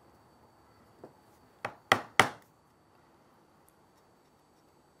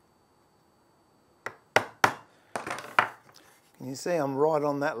 Can you see I'm right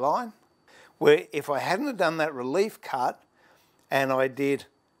on that line? Where if I hadn't have done that relief cut and I did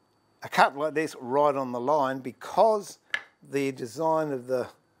a cut like this right on the line, because the design of the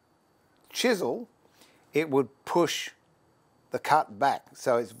chisel, it would push the cut back.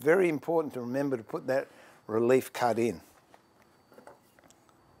 So it's very important to remember to put that relief cut in.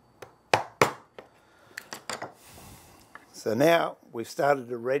 So now we've started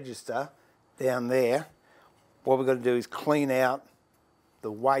to register down there. What we've got to do is clean out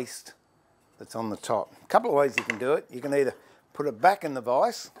the waste that's on the top. A couple of ways you can do it. You can either put it back in the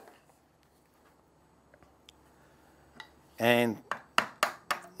vise and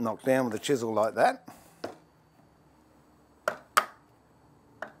knock down with a chisel like that.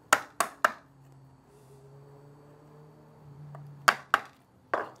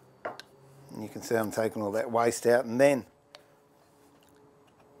 can see I'm taking all that waste out, and then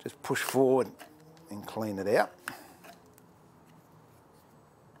just push forward and clean it out.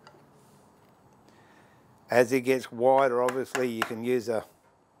 As it gets wider, obviously you can use a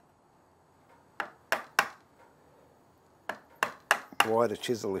wider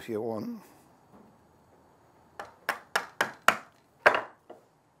chisel if you want.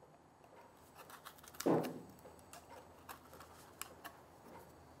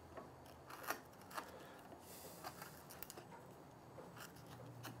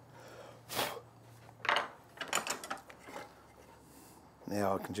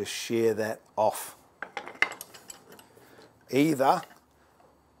 Now I can just shear that off. Either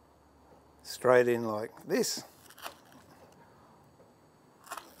straight in like this,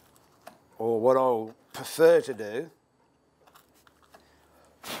 or what I'll prefer to do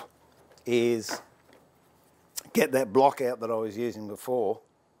is get that block out that I was using before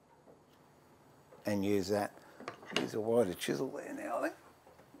and use that. Use a wider chisel there now, I think.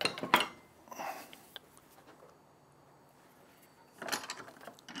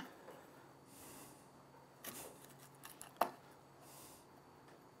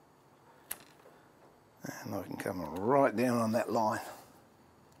 And I can come right down on that line.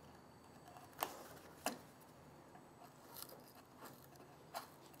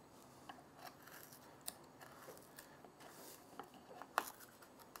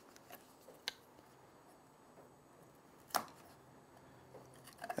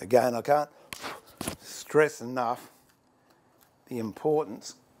 Again, I can't stress enough the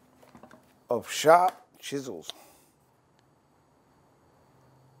importance of sharp chisels.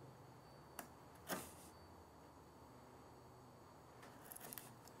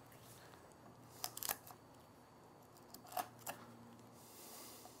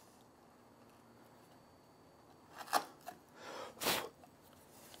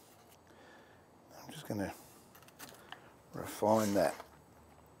 I'm just going to refine that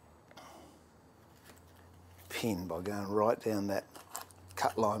pin by going right down that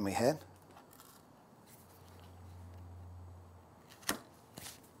cut line we had.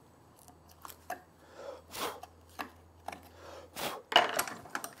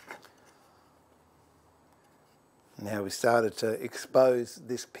 Now we started to expose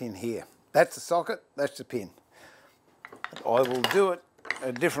this pin here. That's the socket, that's the pin. I will do it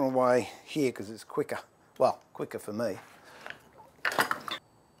a different way here because it's quicker. Well, quicker for me.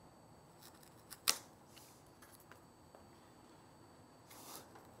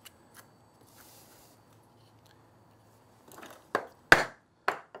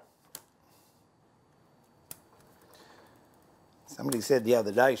 Somebody said the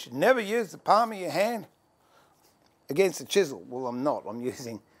other day, you should never use the palm of your hand against the chisel. Well, I'm not. I'm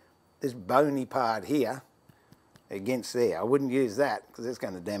using this bony part here against there. I wouldn't use that because it's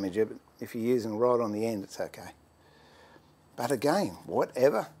going to damage it, but if you're using right on the end, it's okay. But again,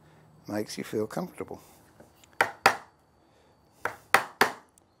 whatever makes you feel comfortable.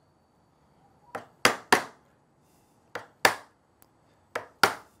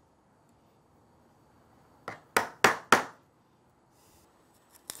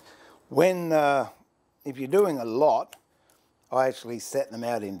 When, if you're doing a lot, I actually set them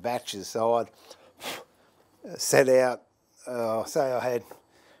out in batches. So I'd set out, say I had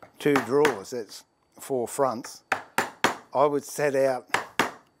 2 drawers, that's 4 fronts. I would set out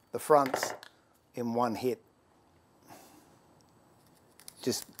the fronts in one hit.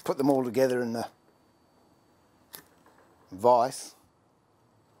 Just put them all together in the vise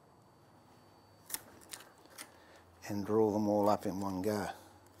and draw them all up in one go.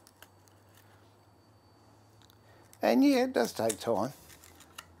 And yeah, it does take time.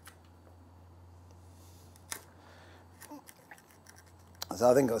 As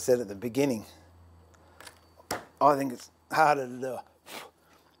I think I said at the beginning, I think it's harder to do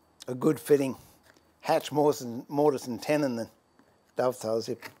a good fitting hatch mortise and tenon than dovetails.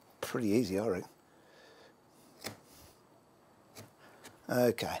 They're pretty easy, I reckon.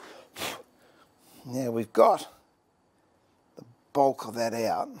 Okay, now we've got the bulk of that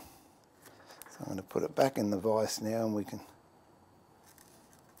out. I'm going to put it back in the vise now and we can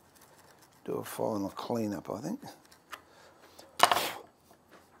do a final clean-up, I think.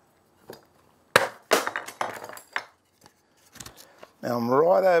 Now I'm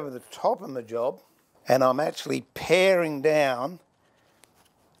right over the top of my job and I'm actually paring down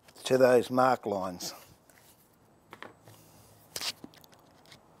to those mark lines.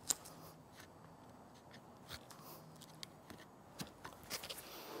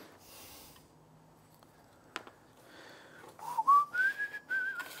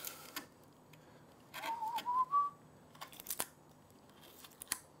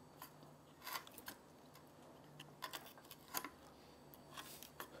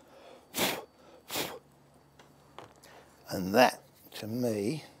 And that, to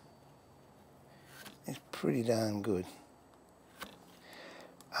me, is pretty darn good.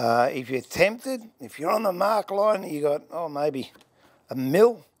 If you're tempted, if you're on the mark line, you got, oh, maybe a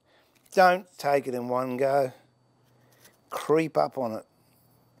mil, don't take it in one go. Creep up on it,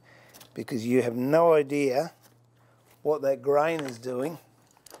 because you have no idea what that grain is doing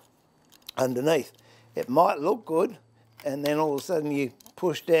underneath. It might look good, and then all of a sudden you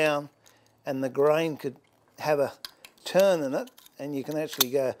push down and the grain could have a turn in it, and you can actually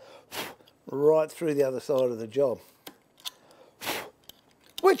go right through the other side of the job,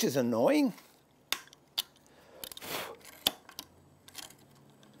 which is annoying.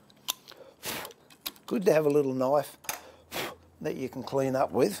 Good to have a little knife that you can clean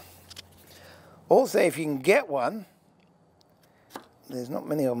up with. Also, if you can get one, there's not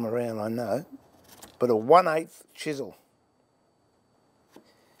many of them around, I know, but a 1/8 chisel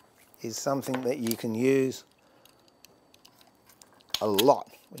is something that you can use a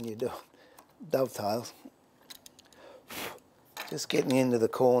lot when you do dovetails. Just getting into the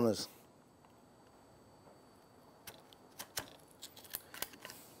corners.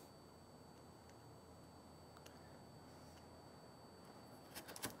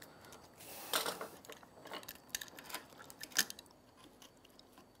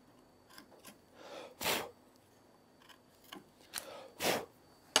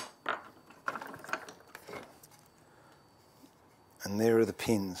 And there are the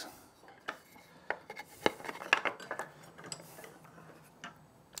pins.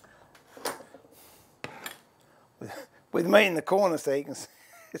 With me in the corner so you can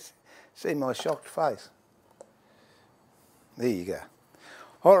see my shocked face. There you go.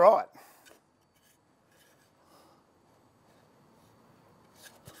 All right.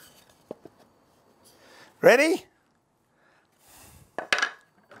 Ready?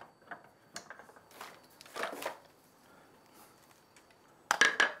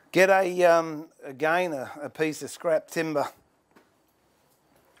 Get again a piece of scrap timber.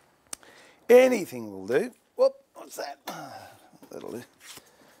 Anything will do. Whoop, what's that? That'll do.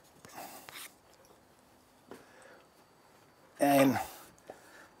 And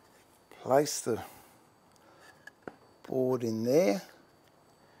place the board in there.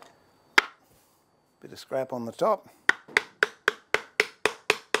 Bit of scrap on the top.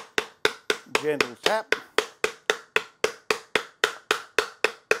 Gentle tap.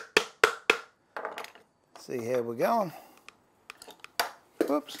 See how we're going.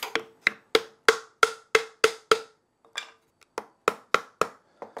 Whoops.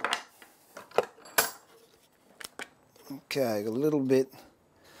 Okay, got a little bit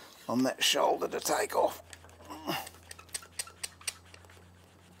on that shoulder to take off.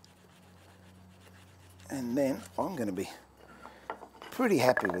 And then I'm going to be pretty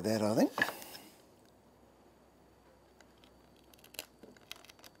happy with that, I think.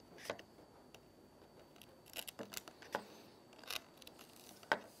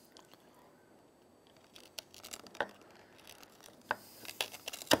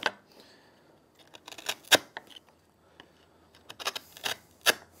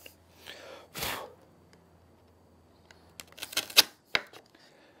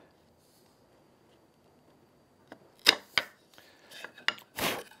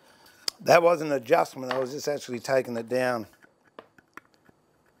 That wasn't an adjustment, I was just actually taking it down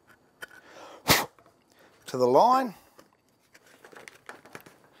to the line.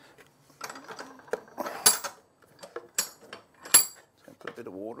 Just going to put a bit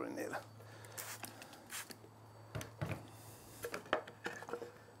of water in there.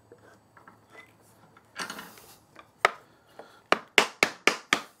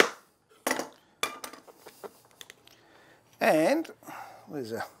 And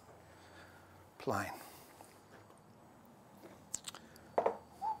where's a plane?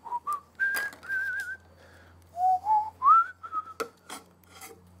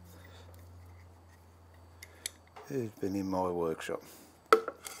 Who's been in my workshop?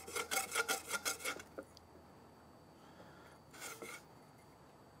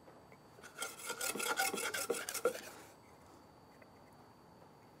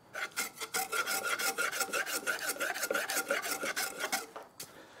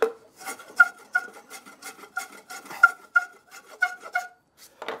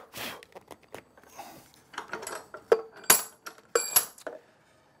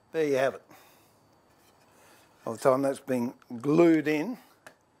 There you have it. By the time that's been glued in,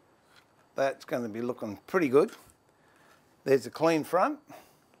 that's going to be looking pretty good. There's a clean front,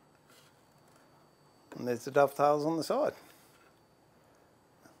 and there's the dovetails on the side.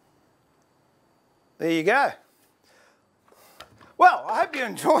 There you go. Well, I hope you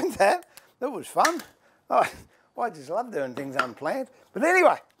enjoyed that. That was fun. Oh, I just love doing things unplanned. But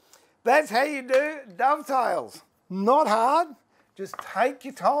anyway, that's how you do dovetails. Not hard, just take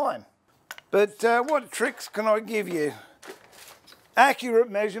your time. But what tricks can I give you? Accurate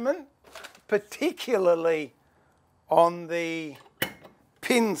measurement, particularly on the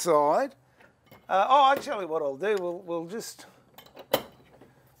pin side. I'll tell you what I'll do.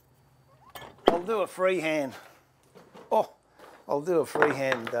 I'll do a freehand. I'll do a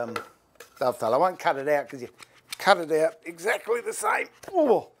freehand dovetail. I won't cut it out because you cut it out exactly the same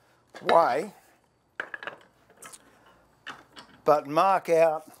way. But mark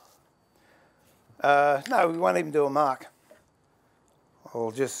out. No, we won't even do a mark.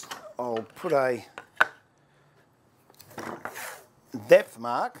 I'll put a depth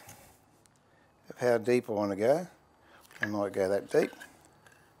mark of how deep I want to go. I might go that deep.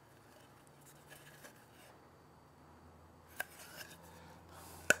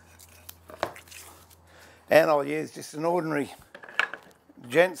 And I'll use just an ordinary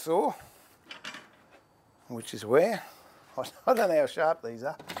gent saw, which is where, I don't know how sharp these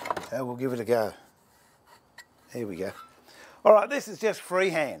are, so we'll give it a go. Here we go. All right, this is just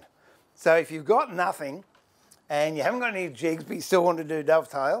freehand. So if you've got nothing and you haven't got any jigs but you still want to do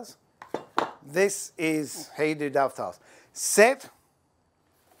dovetails, this is how you do dovetails. Set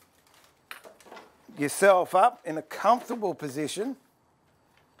yourself up in a comfortable position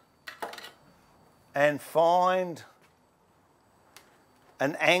and find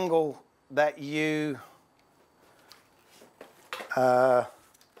an angle that you are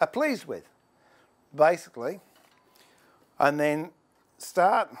pleased with, basically. And then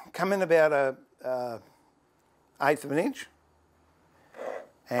come in about a 1/8 of an inch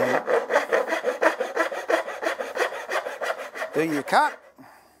and do your cut.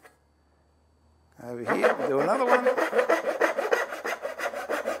 Over here, do another one.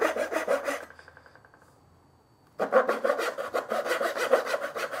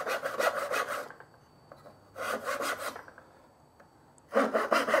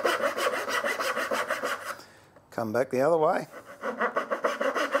 Come back the other way.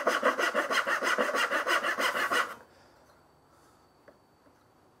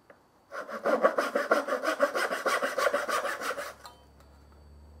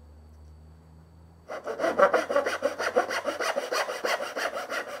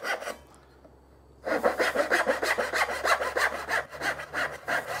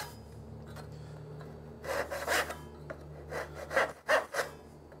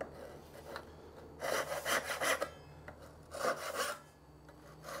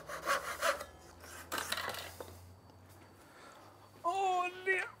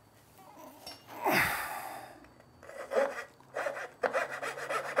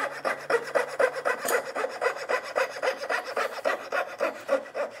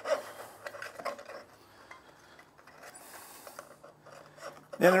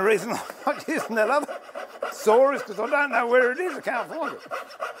 The only reason I'm not using that other saw is because I don't know where it is. I can't find it.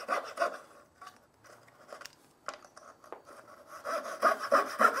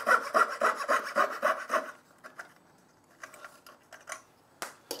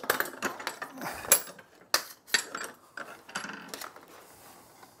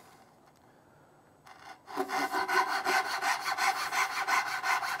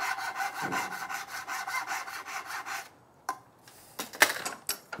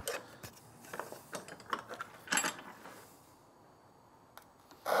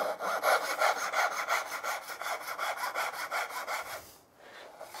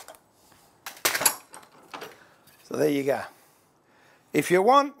 So there you go. If you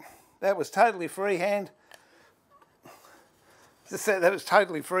want, that was totally freehand. Just say that was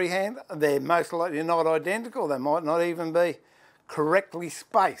totally freehand. They're most likely not identical. They might not even be correctly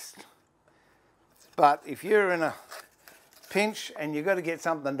spaced. But if you're in a pinch and you've got to get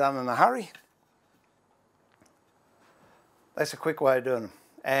something done in a hurry, that's a quick way of doing them.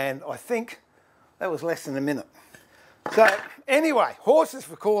 And I think that was less than a minute. So anyway, horses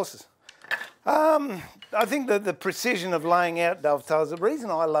for courses. I think that the precision of laying out dovetails, the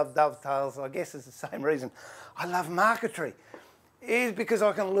reason I love dovetails, I guess is the same reason I love marquetry, is because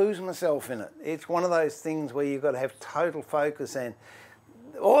I can lose myself in it. It's one of those things where you've got to have total focus and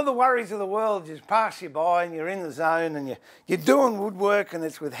all the worries of the world just pass you by and you're in the zone and you're doing woodwork and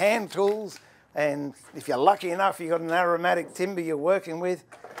it's with hand tools, and if you're lucky enough you've got an aromatic timber you're working with,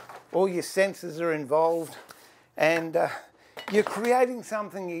 all your senses are involved, and you're creating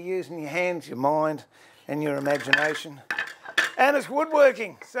something, you're using your hands, your mind and your imagination. And it's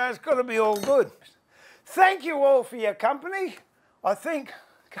woodworking, so it's got to be all good. Thank you all for your company. I think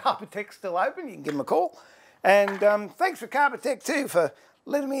Carpetech's still open, you can give them a call. And thanks for Carpetech too for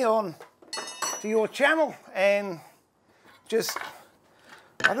letting me on to your channel and just,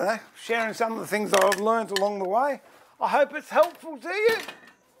 I don't know, sharing some of the things that I've learned along the way. I hope it's helpful to you,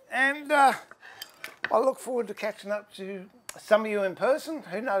 and I look forward to catching up to some of you in person.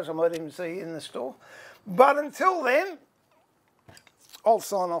 Who knows, I might even see you in the store. But until then, I'll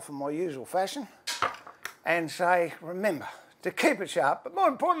sign off in my usual fashion and say, remember to keep it sharp, but more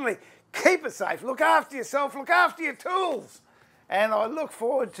importantly, keep it safe. Look after yourself, look after your tools. And I look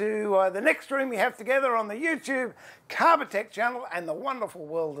forward to the next stream we have together on the YouTube Carbotech channel and the wonderful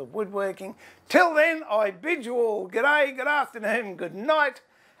world of woodworking. Till then, I bid you all good day, good afternoon, good night,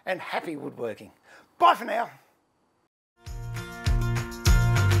 and happy woodworking. Bye for now.